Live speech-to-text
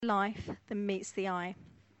life than meets the eye.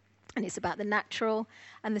 And it's about the natural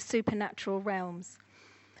and the supernatural realms.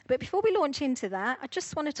 But before we launch into that, I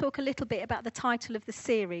just want to talk a little bit about the title of the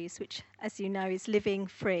series, which, as you know, is Living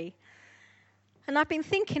Free. And I've been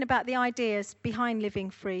thinking about the ideas behind Living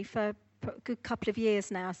Free for a good couple of years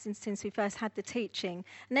now, since we first had the teaching.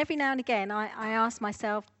 And every now and again, I ask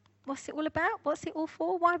myself, what's it all about? What's it all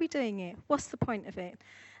for? Why are we doing it? What's the point of it?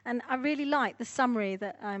 And I really like the summary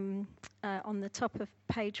that on the top of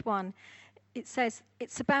page 1. It says,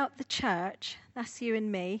 it's about the church, that's you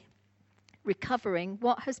and me, recovering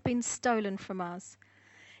what has been stolen from us.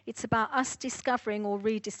 It's about us discovering or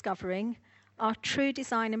rediscovering our true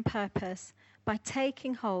design and purpose by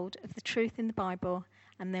taking hold of the truth in the Bible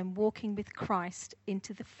and then walking with Christ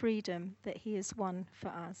into the freedom that he has won for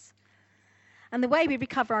us. And the way we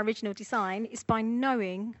recover our original design is by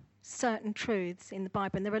knowing certain truths in the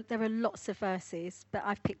Bible. And there are lots of verses, but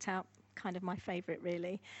I've picked out kind of my favourite,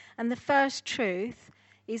 really. And the first truth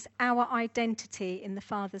is our identity in the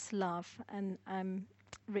Father's love. And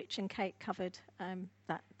Rich and Kate covered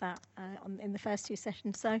that in the first 2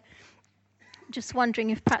 sessions. So just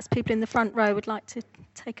wondering if perhaps people in the front row would like to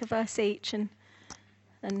take a verse each and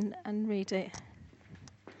read it.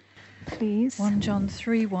 Please. 1 John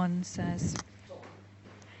 3:1 says,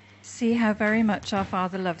 "See how very much our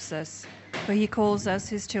Father loves us, for he calls us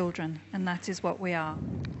his children, and that is what we are.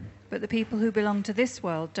 But the people who belong to this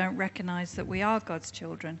world don't recognize that we are God's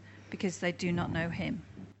children because they do not know him."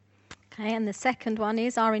 Okay, and the second one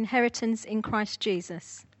is our inheritance in Christ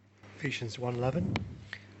Jesus. Ephesians 1:11.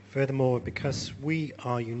 Furthermore, because we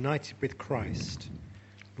are united with Christ,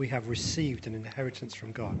 we have received an inheritance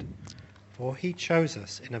from God. For he chose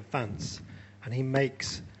us in advance, and he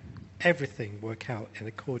makes everything work out in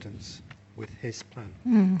accordance with his plan.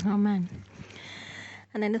 Amen.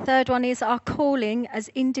 And then the third one is our calling as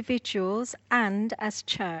individuals and as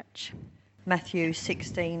church. Matthew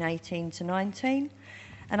 16:18-19.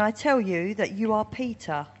 "And I tell you that you are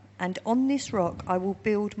Peter, and on this rock I will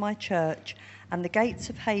build my church, and the gates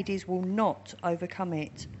of Hades will not overcome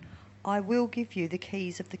it. I will give you the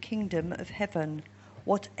keys of the kingdom of heaven.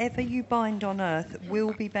 Whatever you bind on earth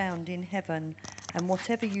will be bound in heaven, and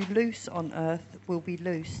whatever you loose on earth will be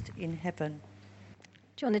loosed in heaven."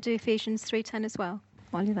 Do you want to do Ephesians 3:10 as well?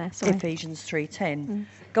 While you're there, sorry. Ephesians 3:10.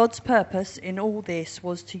 God's purpose in all this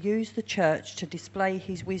was to use the church to display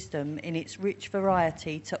his wisdom in its rich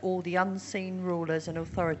variety to all the unseen rulers and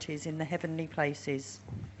authorities in the heavenly places.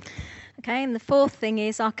 Okay, and the fourth thing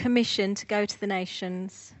is our commission to go to the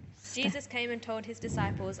nations. Jesus came and told his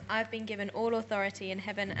disciples, "I've been given all authority in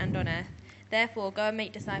heaven and on earth. Therefore, go and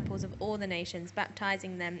make disciples of all the nations,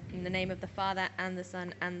 baptizing them in the name of the Father and the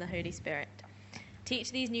Son and the Holy Spirit.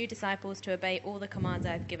 Teach these new disciples to obey all the commands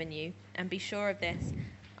I have given you, and be sure of this,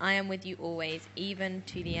 I am with you always, even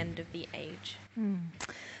to the end of the age."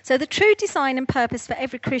 So the true design and purpose for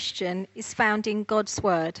every Christian is found in God's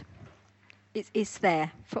word. It's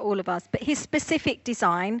there for all of us. But his specific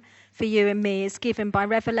design for you and me is given by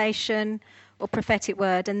revelation or prophetic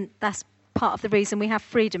word, and that's part of the reason we have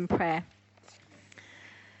freedom prayer.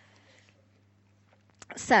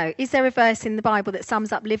 So, is there a verse in the Bible that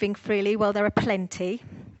sums up living freely? Well, there are plenty.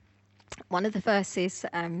 One of the verses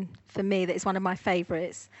for me that is one of my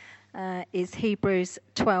favourites is Hebrews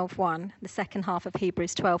 12:1, the second half of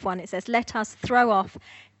Hebrews 12:1. It says, "Let us throw off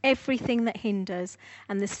everything that hinders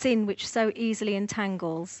and the sin which so easily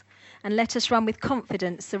entangles, and let us run with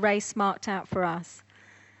confidence the race marked out for us."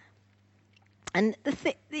 And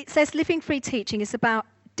it says living free teaching is about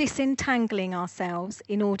disentangling ourselves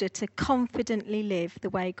in order to confidently live the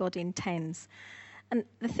way God intends. And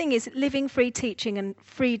the thing is, living free teaching and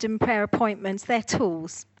freedom prayer appointments, they're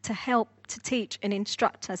tools to help to teach and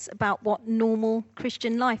instruct us about what normal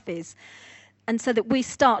Christian life is. And so that we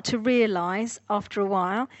start to realise after a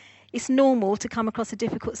while, it's normal to come across a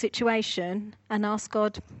difficult situation and ask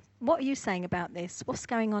God, what are you saying about this? What's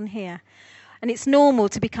going on here? And it's normal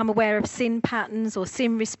to become aware of sin patterns or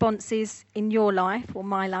sin responses in your life or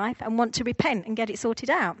my life and want to repent and get it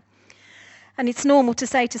sorted out. And it's normal to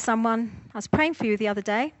say to someone, "I was praying for you the other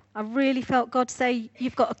day. I really felt God say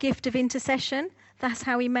you've got a gift of intercession. That's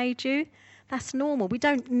how he made you." That's normal. We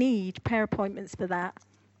don't need prayer appointments for that.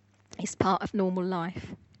 It's part of normal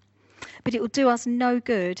life. But it will do us no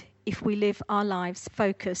good if we live our lives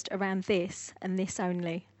focused around this and this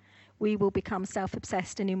only. We will become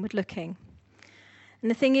self-obsessed and inward-looking. And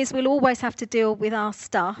the thing is, we'll always have to deal with our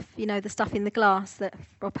stuff, you know, the stuff in the glass that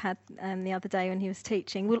Rob had the other day when he was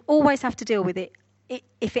teaching. We'll always have to deal with it.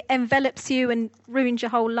 If it envelops you and ruins your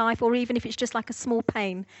whole life, or even if it's just like a small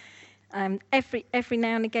pain, Every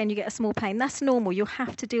now and again you get a small pain. That's normal. You'll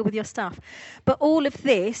have to deal with your stuff. But all of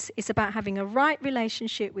this is about having a right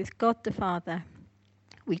relationship with God the Father.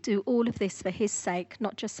 We do all of this for his sake,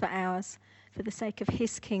 not just for ours, for the sake of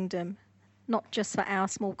his kingdom, not just for our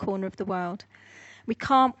small corner of the world. We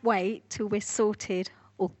can't wait till we're sorted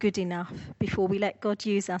or good enough before we let God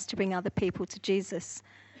use us to bring other people to Jesus,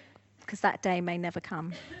 because that day may never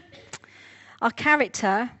come. Our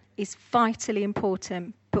character is vitally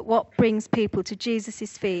important, but what brings people to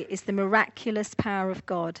Jesus' feet is the miraculous power of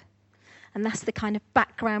God. And that's the kind of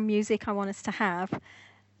background music I want us to have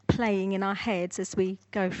playing in our heads as we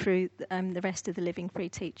go through the rest of the Living Free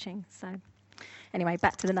teaching. So anyway,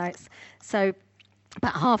 back to the notes. So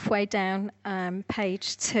about halfway down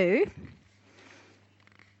page 2.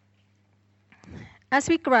 As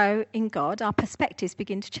we grow in God, our perspectives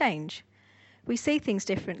begin to change. We see things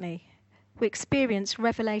differently. We experience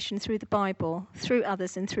revelation through the Bible, through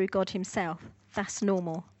others, and through God himself. That's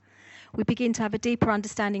normal. We begin to have a deeper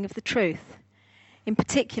understanding of the truth. In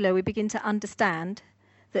particular, we begin to understand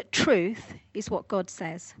that truth is what God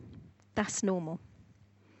says. That's normal.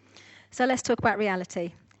 So let's talk about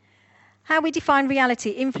reality. How we define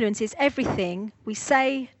reality influences everything we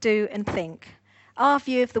say, do, and think. Our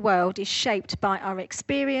view of the world is shaped by our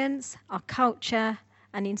experience, our culture,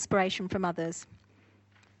 and inspiration from others.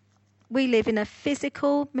 We live in a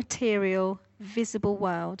physical, material, visible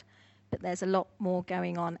world, but there's a lot more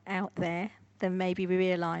going on out there than maybe we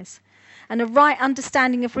realise. And a right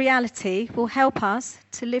understanding of reality will help us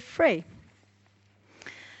to live free.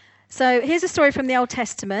 So here's a story from the Old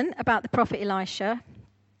Testament about the prophet Elisha.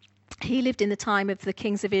 He lived in the time of the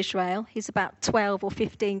kings of Israel. He's about 12 or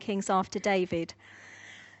 15 kings after David.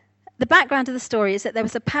 The background of the story is that there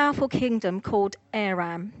was a powerful kingdom called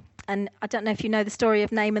Aram. And I don't know if you know the story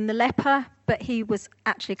of Naaman the leper, but he was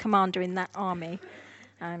actually commander in that army.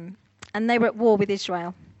 And they were at war with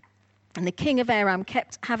Israel. And the king of Aram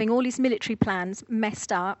kept having all his military plans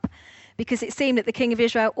messed up because it seemed that the king of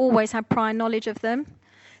Israel always had prior knowledge of them.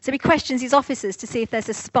 So he questions his officers to see if there's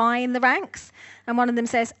a spy in the ranks. And one of them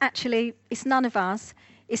says, actually, it's none of us.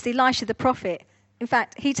 It's Elisha the prophet. In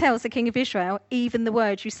fact, he tells the king of Israel, even the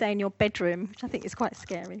words you say in your bedroom, which I think is quite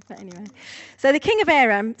scary, but anyway. So the king of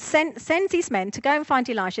Aram sends his men to go and find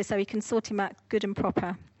Elisha so he can sort him out good and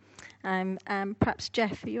proper. Perhaps,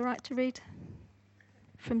 Jeff, are you all right to read?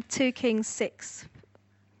 From 2 Kings 6,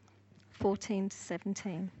 14 to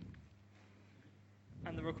 17.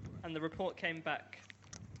 And the report came back.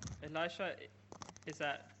 Elisha is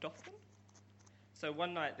at Dothan? So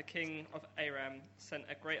one night the king of Aram sent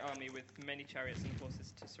a great army with many chariots and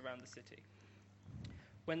horses to surround the city.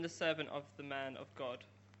 When the servant of the man of God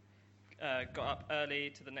got up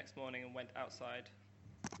early to the next morning and went outside,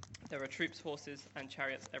 there were troops, horses, and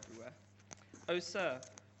chariots everywhere. "Oh, sir,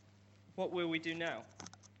 what will we do now?"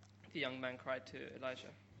 the young man cried to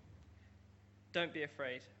Elijah. "Don't be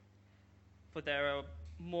afraid, for there are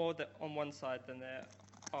more on one side than there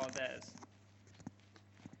are theirs."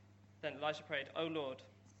 Then Elisha prayed, "O Lord,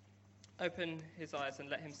 open his eyes and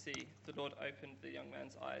let him see." The Lord opened the young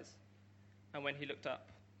man's eyes, and when he looked up,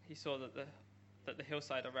 he saw that the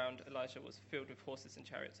hillside around Elisha was filled with horses and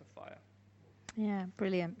chariots of fire. Yeah,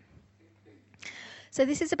 brilliant. So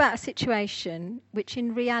this is about a situation which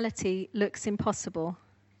in reality looks impossible.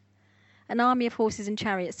 An army of horses and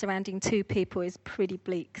chariots surrounding 2 people is a pretty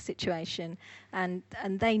bleak situation, and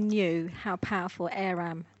they knew how powerful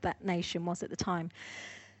Aram, that nation, was at the time.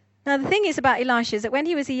 Now, the thing is about Elisha is that when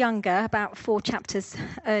he was younger, about 4 chapters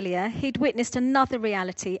earlier, he'd witnessed another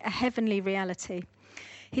reality, a heavenly reality.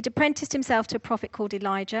 He'd apprenticed himself to a prophet called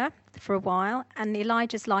Elijah for a while, and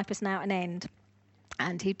Elijah's life was now at an end.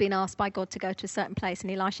 And he'd been asked by God to go to a certain place,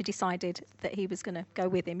 and Elisha decided that he was going to go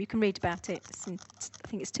with him. You can read about it. I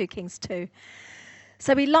think it's 2 Kings 2.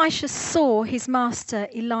 So Elisha saw his master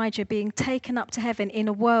Elijah being taken up to heaven in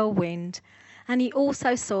a whirlwind. And he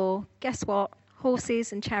also saw, guess what?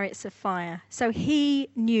 Horses and chariots of fire. So he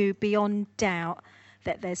knew beyond doubt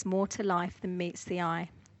that there's more to life than meets the eye.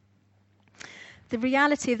 The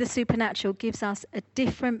reality of the supernatural gives us a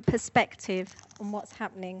different perspective on what's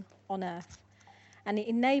happening on earth. And it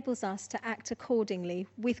enables us to act accordingly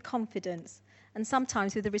with confidence, and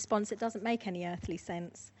sometimes with a response that doesn't make any earthly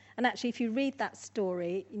sense. And actually, if you read that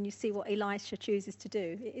story and you see what Elisha chooses to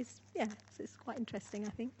do, it's quite interesting, I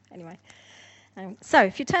think. Anyway. So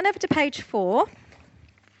if you turn over to page 4,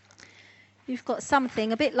 you've got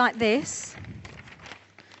something a bit like this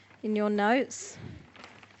in your notes.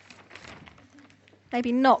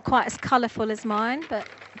 Maybe not quite as colourful as mine, but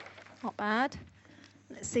not bad.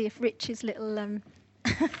 Let's see if Rich's little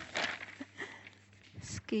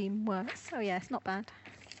scheme works. Oh yeah, it's not bad.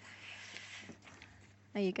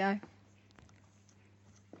 There you go.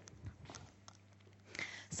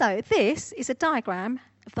 So this is a diagram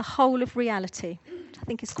of the whole of reality, which I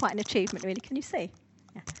think is quite an achievement, really. Can you see?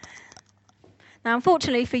 Yeah. Now,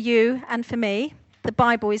 unfortunately for you and for me, the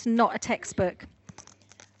Bible is not a textbook.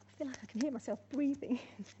 I feel like I can hear myself breathing.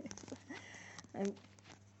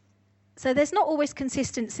 So there's not always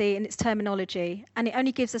consistency in its terminology, and it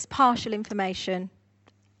only gives us partial information,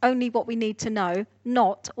 only what we need to know,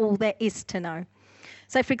 not all there is to know.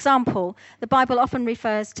 So, for example, the Bible often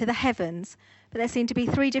refers to the heavens, but there seem to be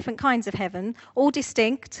 3 different kinds of heaven, all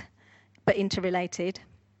distinct but interrelated.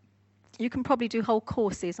 You can probably do whole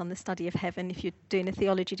courses on the study of heaven if you're doing a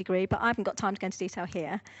theology degree, but I haven't got time to go into detail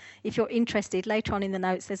here. If you're interested, later on in the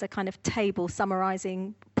notes, there's a kind of table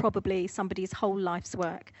summarising probably somebody's whole life's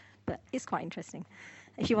work, but it's quite interesting.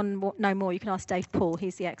 If you want to know more, you can ask Dave Paul.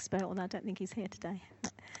 He's the expert, although I don't think he's here today.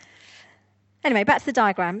 Anyway, back to the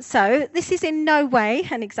diagram. So this is in no way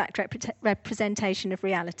an exact representation of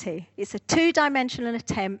reality. It's a 2-dimensional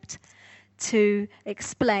attempt to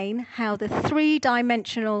explain how the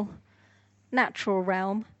 3-dimensional natural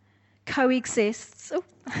realm coexists and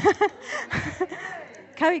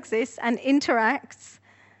interacts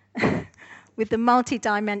with the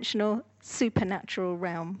multi-dimensional supernatural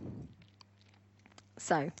realm.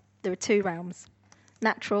 So there are 2 realms,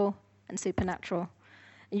 natural and supernatural.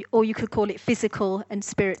 Or you could call it physical and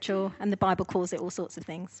spiritual, and the Bible calls it all sorts of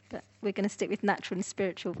things. But we're going to stick with natural and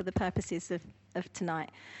spiritual for the purposes of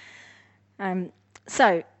tonight.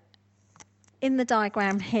 So in the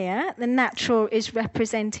diagram here, the natural is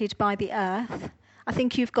represented by the earth. I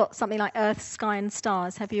think you've got something like earth, sky and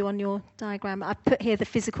stars, have you, on your diagram? I've put here the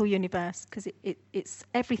physical universe because it's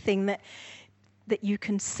everything that you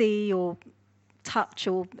can see or touch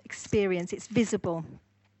or experience. It's visible.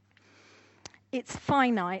 It's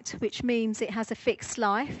finite, which means it has a fixed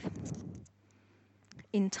life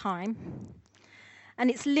in time. And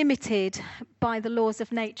it's limited by the laws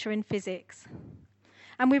of nature and physics.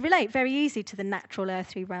 And we relate very easily to the natural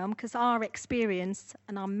earthly realm because our experience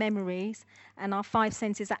and our memories and our 5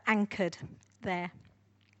 senses are anchored there.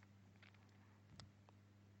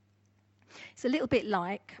 It's a little bit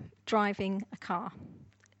like driving a car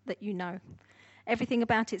that you know. Everything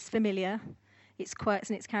about it's familiar, its quirks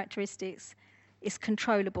and its characteristics. It's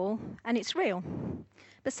controllable and it's real.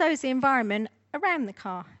 But so is the environment around the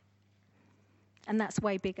car. And that's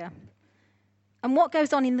way bigger. And what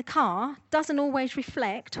goes on in the car doesn't always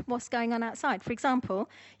reflect what's going on outside. For example,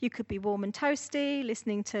 you could be warm and toasty,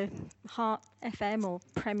 listening to Heart FM or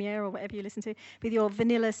Premier or whatever you listen to, with your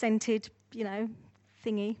vanilla-scented,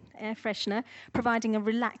 thingy, air freshener, providing a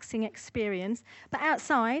relaxing experience. But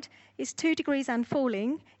outside, it's 2 degrees and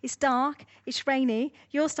falling, it's dark, it's rainy,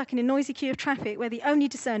 you're stuck in a noisy queue of traffic where the only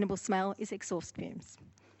discernible smell is exhaust fumes.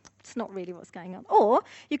 It's not really what's going on. Or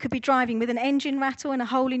you could be driving with an engine rattle and a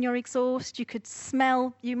hole in your exhaust.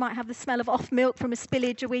 You might have the smell of off milk from a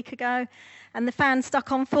spillage a week ago, and the fan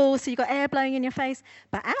stuck on full, so you've got air blowing in your face.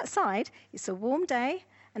 But outside, it's a warm day,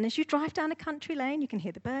 and as you drive down a country lane, you can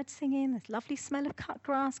hear the birds singing, there's lovely smell of cut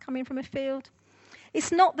grass coming from a field.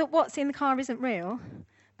 It's not that what's in the car isn't real,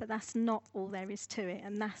 but that's not all there is to it,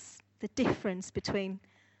 and that's the difference between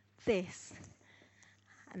this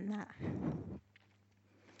and that.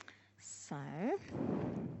 So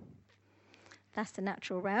that's the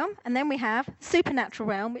natural realm. And then we have supernatural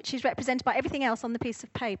realm, which is represented by everything else on the piece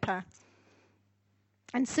of paper.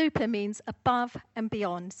 And super means above and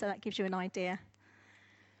beyond, so that gives you an idea.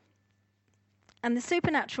 And the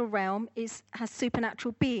supernatural realm has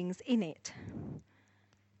supernatural beings in it.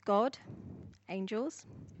 God, angels,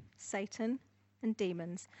 Satan, and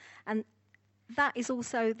demons. And that is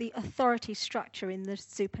also the authority structure in the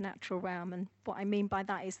supernatural realm. And what I mean by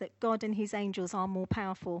that is that God and his angels are more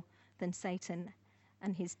powerful than Satan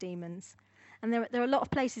and his demons. And there are a lot of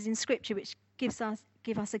places in Scripture which give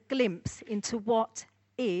us a glimpse into what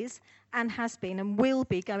is and has been and will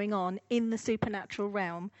be going on in the supernatural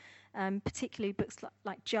realm, particularly books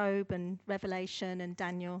like Job and Revelation and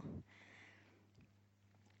Daniel.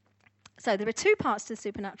 So there are 2 parts to the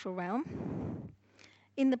supernatural realm.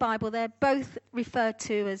 In the Bible, they're both referred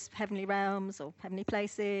to as heavenly realms or heavenly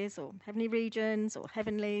places or heavenly regions or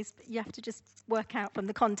heavenlies. But you have to just work out from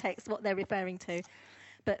the context what they're referring to.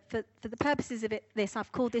 But for the purposes of this,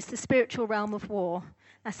 I've called this the spiritual realm of war.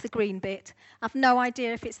 That's the green bit. I've no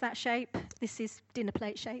idea if it's that shape. This is dinner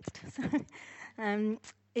plate shaped.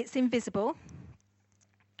 It's invisible.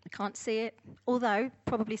 You can't see it, although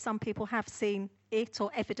probably some people have seen it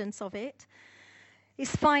or evidence of it.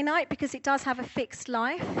 It's finite because it does have a fixed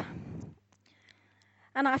life.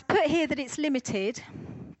 And I've put here that it's limited.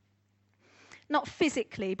 not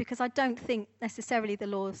physically, because I don't think necessarily the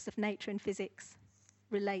laws of nature and physics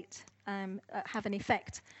have an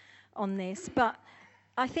effect on this, but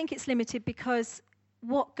I think it's limited because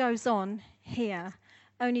what goes on here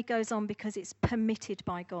only goes on because it's permitted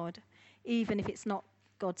by God, even if it's not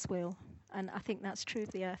God's will. And I think that's true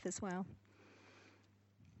of the earth as well.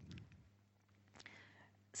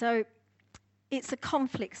 So it's a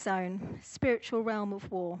conflict zone, spiritual realm of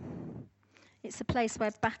war. It's a place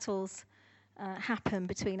where battles happen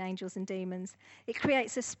between angels and demons. It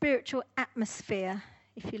creates a spiritual atmosphere,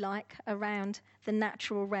 if you like, around the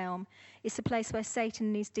natural realm. It's a place where Satan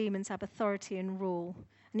and his demons have authority and rule.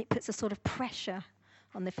 And it puts a sort of pressure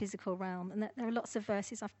on the physical realm. And there are lots of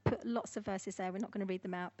verses. I've put lots of verses there. We're not going to read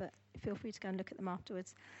them out, but feel free to go and look at them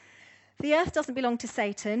afterwards. The earth doesn't belong to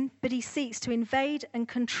Satan, but he seeks to invade and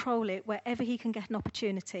control it wherever he can get an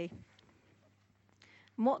opportunity.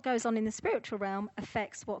 And what goes on in the spiritual realm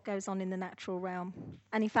affects what goes on in the natural realm.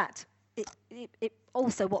 And in fact, it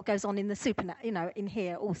also what goes on in the supernatural, in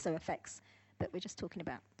here also affects. But we're just talking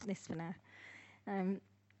about this for now.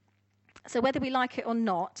 So whether we like it or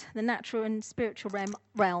not, the natural and spiritual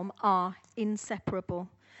realm are inseparable.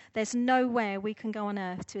 There's nowhere we can go on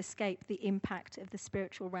earth to escape the impact of the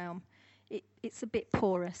spiritual realm. It's a bit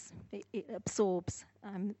porous. It absorbs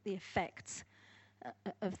the effects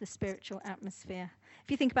of the spiritual atmosphere.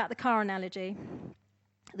 If you think about the car analogy,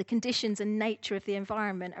 the conditions and nature of the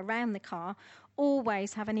environment around the car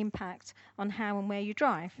always have an impact on how and where you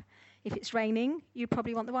drive. If it's raining, you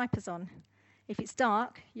probably want the wipers on. If it's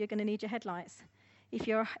dark, you're going to need your headlights. If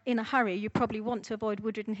you're in a hurry, you probably want to avoid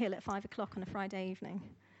Woodridden Hill at 5 o'clock on a Friday evening.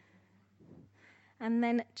 And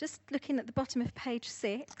then just looking at the bottom of page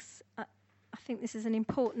 6, I think this is an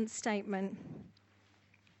important statement,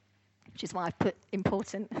 which is why I've put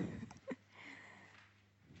important.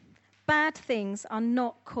 Bad things are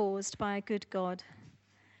not caused by a good God.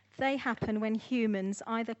 They happen when humans,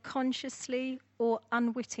 either consciously or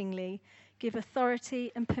unwittingly, give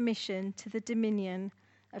authority and permission to the dominion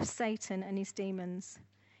of Satan and his demons.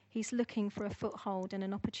 He's looking for a foothold and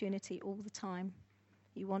an opportunity all the time.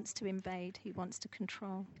 He wants to invade. He wants to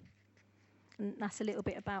control. And that's a little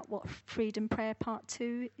bit about what Freedom Prayer Part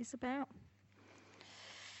 2 is about.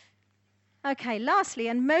 Okay, lastly,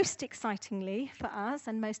 and most excitingly for us,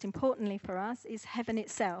 and most importantly for us, is heaven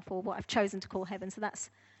itself, or what I've chosen to call heaven. So that's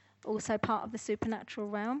also part of the supernatural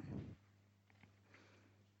realm.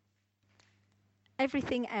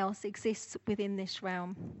 Everything else exists within this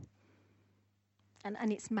realm.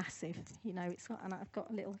 And it's massive, and I've got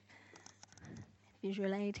a little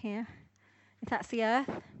visual aid here. If that's the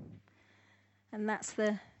earth, and that's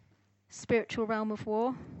the spiritual realm of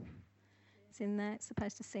war. It's in there. It's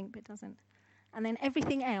supposed to sink, but it doesn't. And then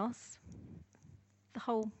everything else, the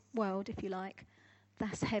whole world, if you like,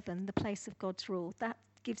 that's heaven, the place of God's rule. That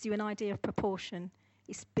gives you an idea of proportion.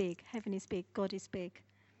 It's big. Heaven is big. God is big.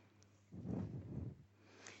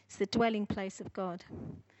 It's the dwelling place of God.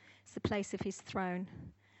 It's the place of his throne,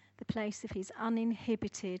 the place of his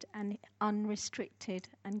uninhibited and unrestricted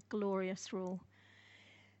and glorious rule.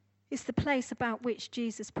 It's the place about which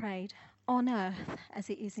Jesus prayed, on earth as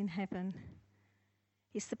it is in heaven.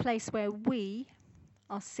 It's the place where we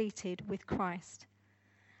are seated with Christ.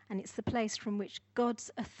 And it's the place from which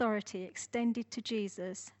God's authority extended to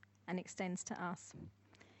Jesus and extends to us.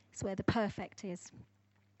 It's where the perfect is.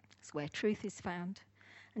 It's where truth is found.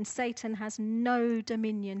 And Satan has no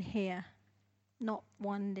dominion here, not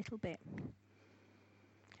one little bit.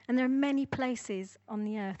 And there are many places on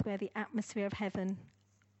the earth where the atmosphere of heaven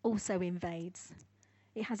also invades.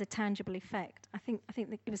 It has a tangible effect. I think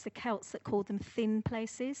that it was the Celts that called them thin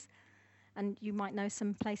places, and you might know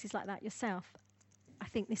some places like that yourself. I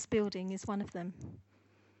think this building is one of them.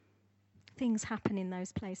 Things happen in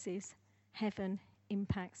those places. Heaven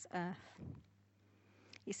impacts earth.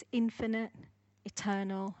 It's infinite,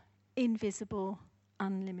 eternal, invisible,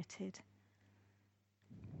 unlimited.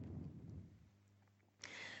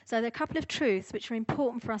 So there are a couple of truths which are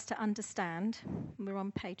important for us to understand. We're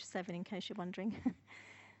on page 7 in case you're wondering.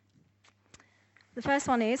 The first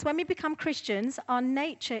one is, when we become Christians, our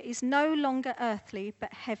nature is no longer earthly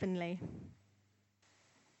but heavenly.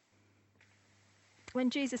 When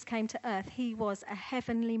Jesus came to earth, he was a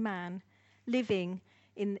heavenly man living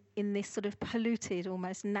in this sort of polluted,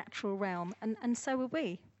 almost natural realm, and so are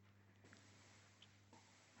we.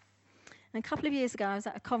 And a couple of years ago, I was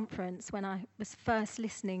at a conference when I was first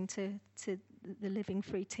listening to the Living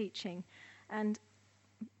Free teaching, and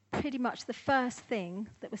pretty much the first thing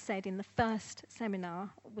that was said in the first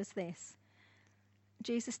seminar was this: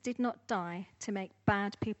 Jesus did not die to make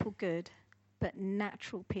bad people good, but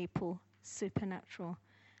natural people supernatural.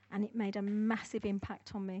 And it made a massive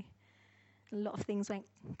impact on me. A lot of things went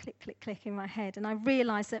click, click, click in my head. And I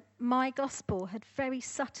realised that my gospel had very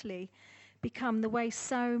subtly become the way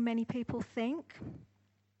so many people think,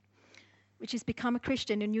 which is become a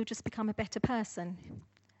Christian and you'll just become a better person.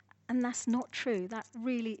 And that's not true. That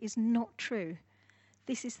really is not true.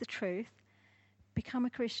 This is the truth. Become a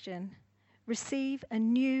Christian. Receive a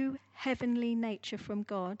new heavenly nature from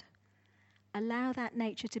God. Allow that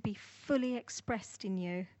nature to be fully expressed in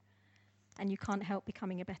you, and you can't help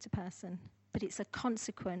becoming a better person. But it's a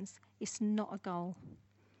consequence. It's not a goal.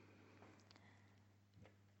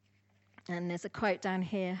 And there's a quote down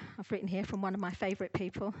here, I've written here from one of my favourite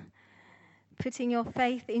people. Putting your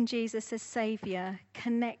faith in Jesus as Saviour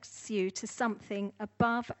connects you to something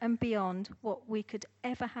above and beyond what we could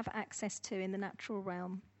ever have access to in the natural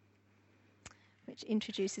realm. Which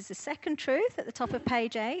introduces the second truth at the top of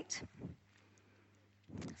page 8.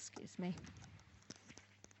 Excuse me.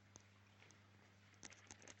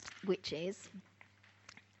 Which is,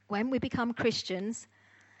 when we become Christians,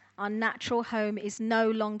 our natural home is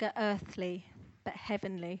no longer earthly, but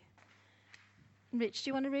heavenly. Rich, do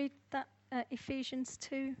you want to read that Ephesians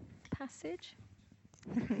 2 passage?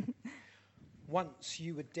 Once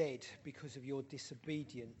you were dead because of your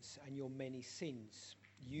disobedience and your many sins.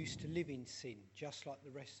 You used to live in sin, just like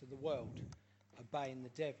the rest of the world, obeying the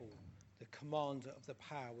devil, the commander of the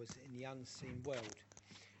powers in the unseen world.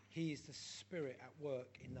 He is the spirit at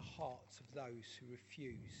work in the hearts of those who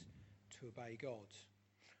refuse to obey God.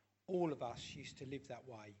 All of us used to live that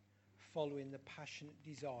way, following the passionate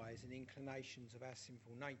desires and inclinations of our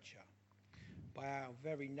sinful nature. By our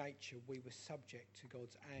very nature, we were subject to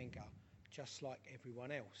God's anger, just like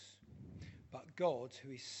everyone else. But God,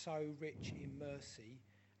 who is so rich in mercy,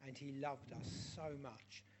 and he loved us so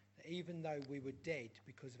much, that even though we were dead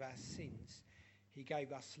because of our sins, he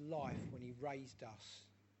gave us life when he raised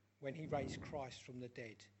Christ from the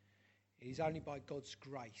dead. It is only by God's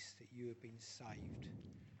grace that you have been saved.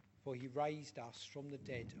 For he raised us from the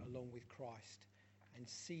dead along with Christ and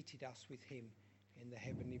seated us with him in the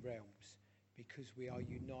heavenly realms, because we are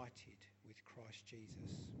united with Christ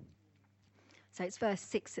Jesus. So it's verse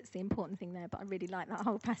 6 that's the important thing there, but I really like that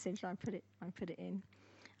whole passage. I put it in.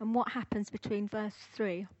 And what happens between verse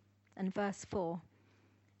 3 and verse 4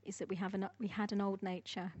 is that we had an old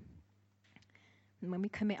nature. And when we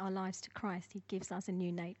commit our lives to Christ, he gives us a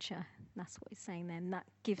new nature. That's what he's saying there. And that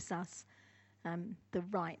gives us the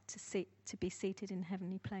right to be seated in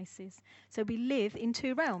heavenly places. So we live in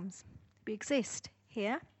two realms. We exist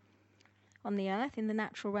here on the earth in the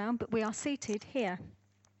natural realm, but we are seated here.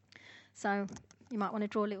 So you might want to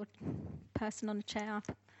draw a little person on a chair.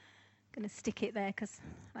 I'm going to stick it there because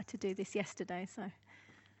I had to do this yesterday, so it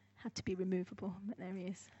had to be removable. But there he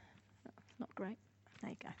is. Not great.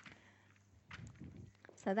 There you go.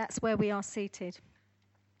 So that's where we are seated.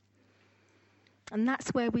 And that's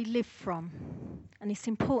where we live from. And it's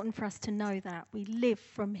important for us to know that. We live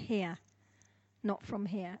from here, not from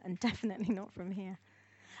here, and definitely not from here.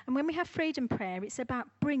 And when we have freedom prayer, it's about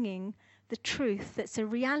bringing the truth that's a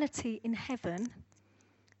reality in heaven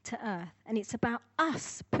to earth. And it's about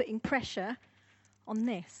us putting pressure on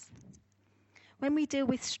this. When we deal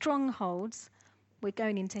with strongholds, we're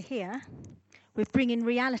going into here. We're bringing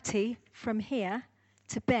reality from here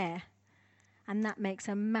to bear. And that makes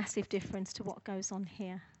a massive difference to what goes on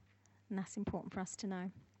here. And that's important for us to know.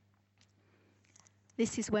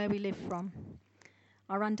 This is where we live from.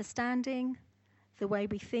 Our understanding, the way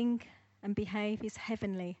we think and behave is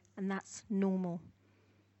heavenly, and that's normal.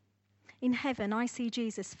 In heaven, I see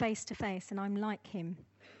Jesus face to face, and I'm like him.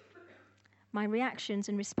 My reactions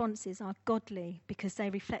and responses are godly because they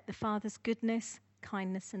reflect the Father's goodness,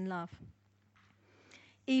 kindness, and love.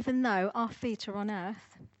 Even though our feet are on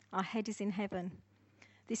earth, our head is in heaven.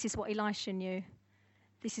 This is what Elisha knew.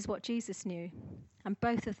 This is what Jesus knew. And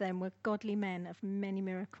both of them were godly men of many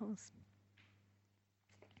miracles.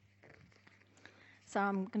 So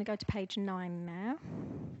I'm going to go to page 9 now.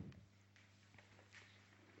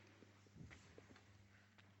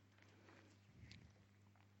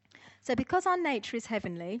 So because our nature is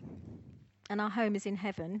heavenly and our home is in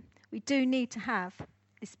heaven, we do need to have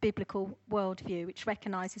this biblical worldview which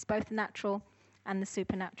recognises both the natural and the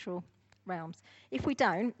supernatural realms. If we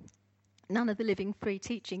don't, none of the living free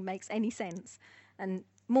teaching makes any sense. And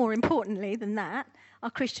more importantly than that, our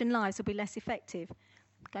Christian lives will be less effective.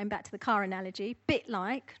 Going back to the car analogy, bit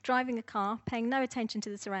like driving a car, paying no attention to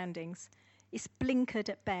the surroundings. It's blinkered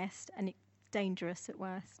at best and it's dangerous at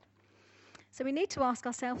worst. So we need to ask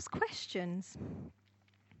ourselves questions.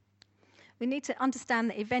 We need to understand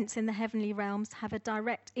that events in the heavenly realms have a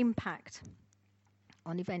direct impact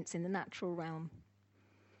on events in the natural realm.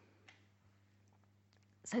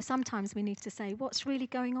 So sometimes we need to say, what's really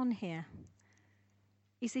going on here?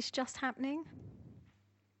 Is this just happening?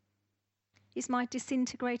 Is my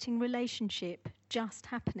disintegrating relationship just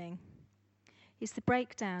happening? Is the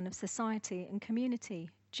breakdown of society and community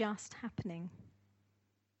just happening?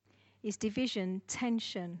 Is division,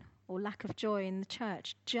 tension, or lack of joy in the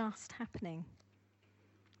church just happening?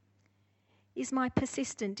 Is my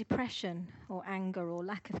persistent depression or anger or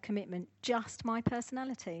lack of commitment just my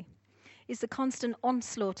personality? Is the constant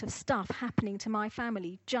onslaught of stuff happening to my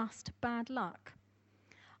family just bad luck?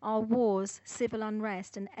 Are wars, civil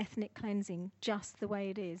unrest, and ethnic cleansing just the way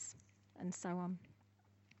it is? And so on.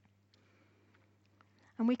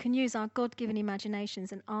 And we can use our God-given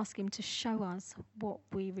imaginations and ask him to show us what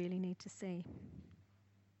we really need to see.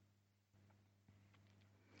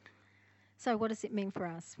 So what does it mean for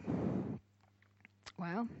us?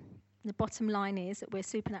 Well, the bottom line is that we're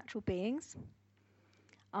supernatural beings.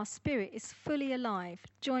 Our spirit is fully alive,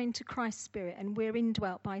 joined to Christ's spirit, and we're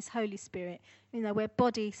indwelt by his Holy Spirit. You know, we're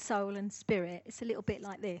body, soul, and spirit. It's a little bit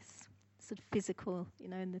like this, sort of physical,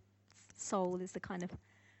 and the soul is the kind of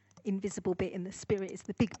invisible bit, and the spirit is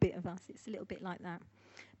the big bit of us. It's a little bit like that.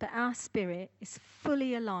 But our spirit is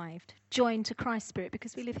fully alive, joined to Christ's spirit,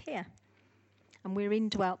 because we live here, and we're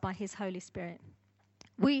indwelt by his Holy Spirit.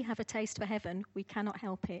 We have a taste for heaven. We cannot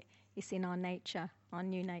help it. It's in our nature, our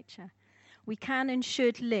new nature. We can and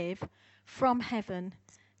should live from heaven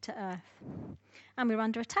to earth. And we're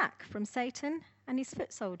under attack from Satan and his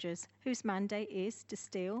foot soldiers, whose mandate is to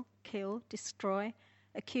steal, kill, destroy,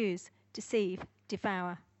 accuse, deceive,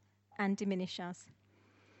 devour, and diminish us.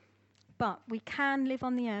 But we can live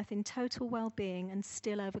on the earth in total well-being and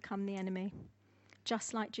still overcome the enemy,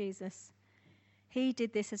 just like Jesus. He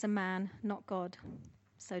did this as a man, not God.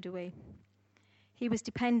 So do we. He was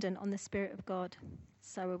dependent on the Spirit of God.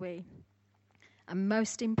 So are we. And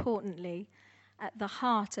most importantly, at the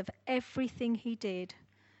heart of everything he did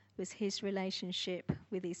was his relationship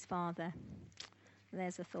with his Father.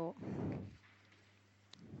 There's a thought.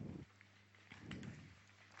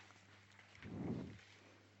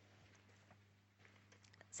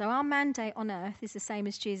 So our mandate on earth is the same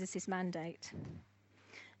as Jesus' mandate.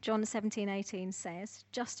 John 17:18 says,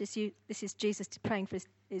 this is Jesus praying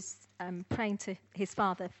praying to his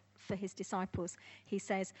Father for his disciples. He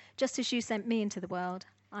says, just as you sent me into the world,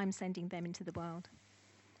 I'm sending them into the world.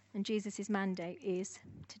 And Jesus' mandate is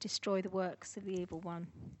to destroy the works of the evil one.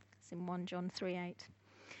 It's in 1 John 3:8.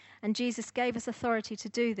 And Jesus gave us authority to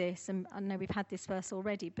do this. And I know we've had this verse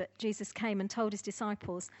already, but Jesus came and told his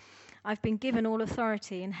disciples, I've been given all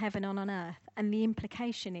authority in heaven and on earth. And the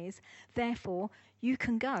implication is, therefore, you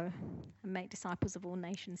can go and make disciples of all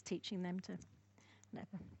nations, teaching them to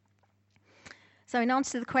never. So in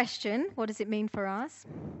answer to the question, what does it mean for us?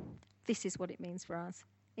 This is what it means for us.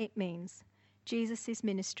 It means Jesus'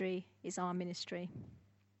 ministry is our ministry.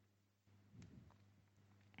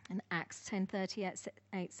 And Acts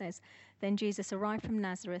 10:38 says, then Jesus arrived from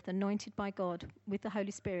Nazareth, anointed by God with the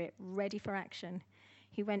Holy Spirit, ready for action.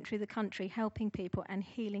 He went through the country helping people and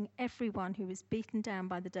healing everyone who was beaten down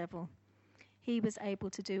by the devil. He was able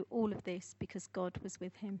to do all of this because God was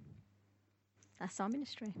with him. That's our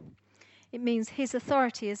ministry. It means his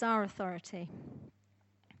authority is our authority.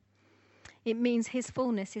 It means his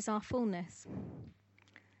fullness is our fullness.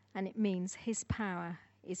 And it means his power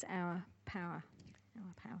is our power.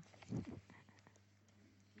 Our power.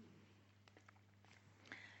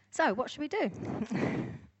 So, what should we do?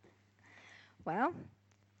 Well,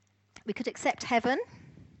 we could accept heaven.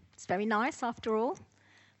 It's very nice after all.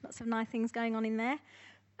 Lots of nice things going on in there.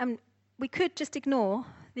 We could just ignore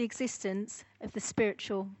the existence of the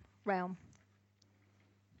spiritual realm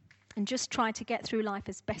and just try to get through life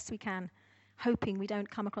as best we can, hoping we don't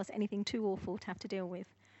come across anything too awful to have to deal with.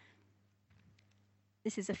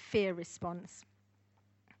 This is a fear response.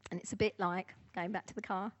 And it's a bit like, going back to the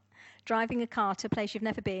car, driving a car to a place you've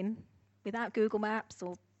never been without Google Maps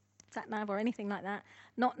or sat-nav or anything like that,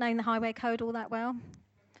 not knowing the highway code all that well.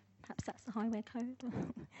 Perhaps that's the highway code.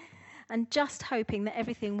 And just hoping that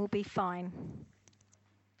everything will be fine.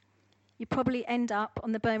 You probably end up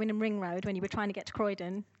on the Birmingham Ring Road when you were trying to get to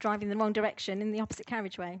Croydon, driving the wrong direction in the opposite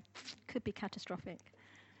carriageway. Could be catastrophic.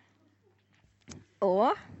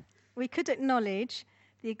 Or we could acknowledge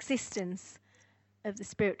the existence of the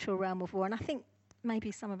spiritual realm of war. And I think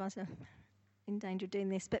maybe some of us are in danger of doing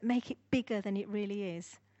this, but make it bigger than it really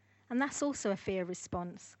is. And that's also a fear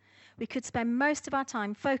response. We could spend most of our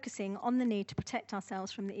time focusing on the need to protect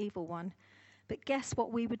ourselves from the evil one. But guess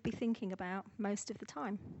what we would be thinking about most of the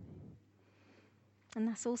time? And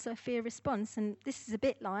that's also a fear response. And this is a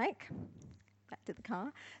bit like back to the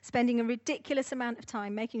car, spending a ridiculous amount of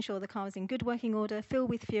time making sure the car was in good working order, filled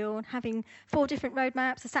with fuel, and having 4 different road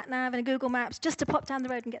maps, a sat-nav and a Google Maps just to pop down the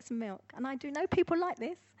road and get some milk. And I do know people like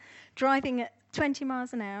this, driving at 20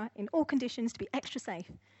 miles an hour in all conditions to be extra safe.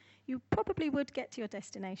 You probably would get to your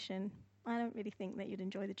destination. I don't really think that you'd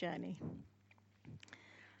enjoy the journey.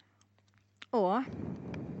 Or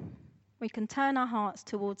we can turn our hearts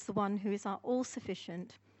towards the one who is our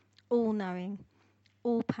all-sufficient, all-knowing,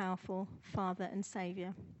 all-powerful Father and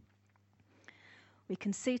Saviour. We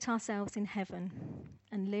can seat ourselves in heaven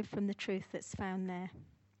and live from the truth that's found there.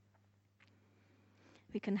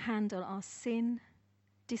 We can handle our sin,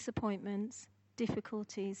 disappointments,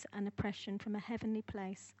 difficulties and oppression from a heavenly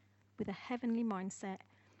place with a heavenly mindset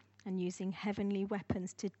and using heavenly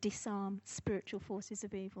weapons to disarm spiritual forces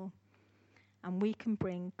of evil. And we can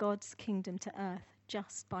bring God's kingdom to earth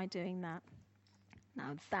just by doing that.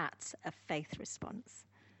 Now that's a faith response.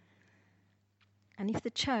 And if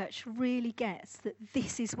the church really gets that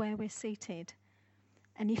this is where we're seated,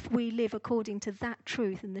 and if we live according to that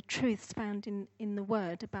truth and the truths found in the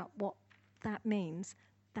Word about what that means,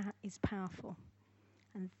 that is powerful.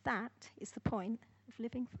 And that is the point of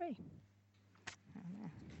living free.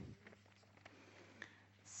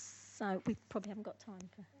 So we probably haven't got time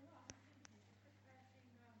for...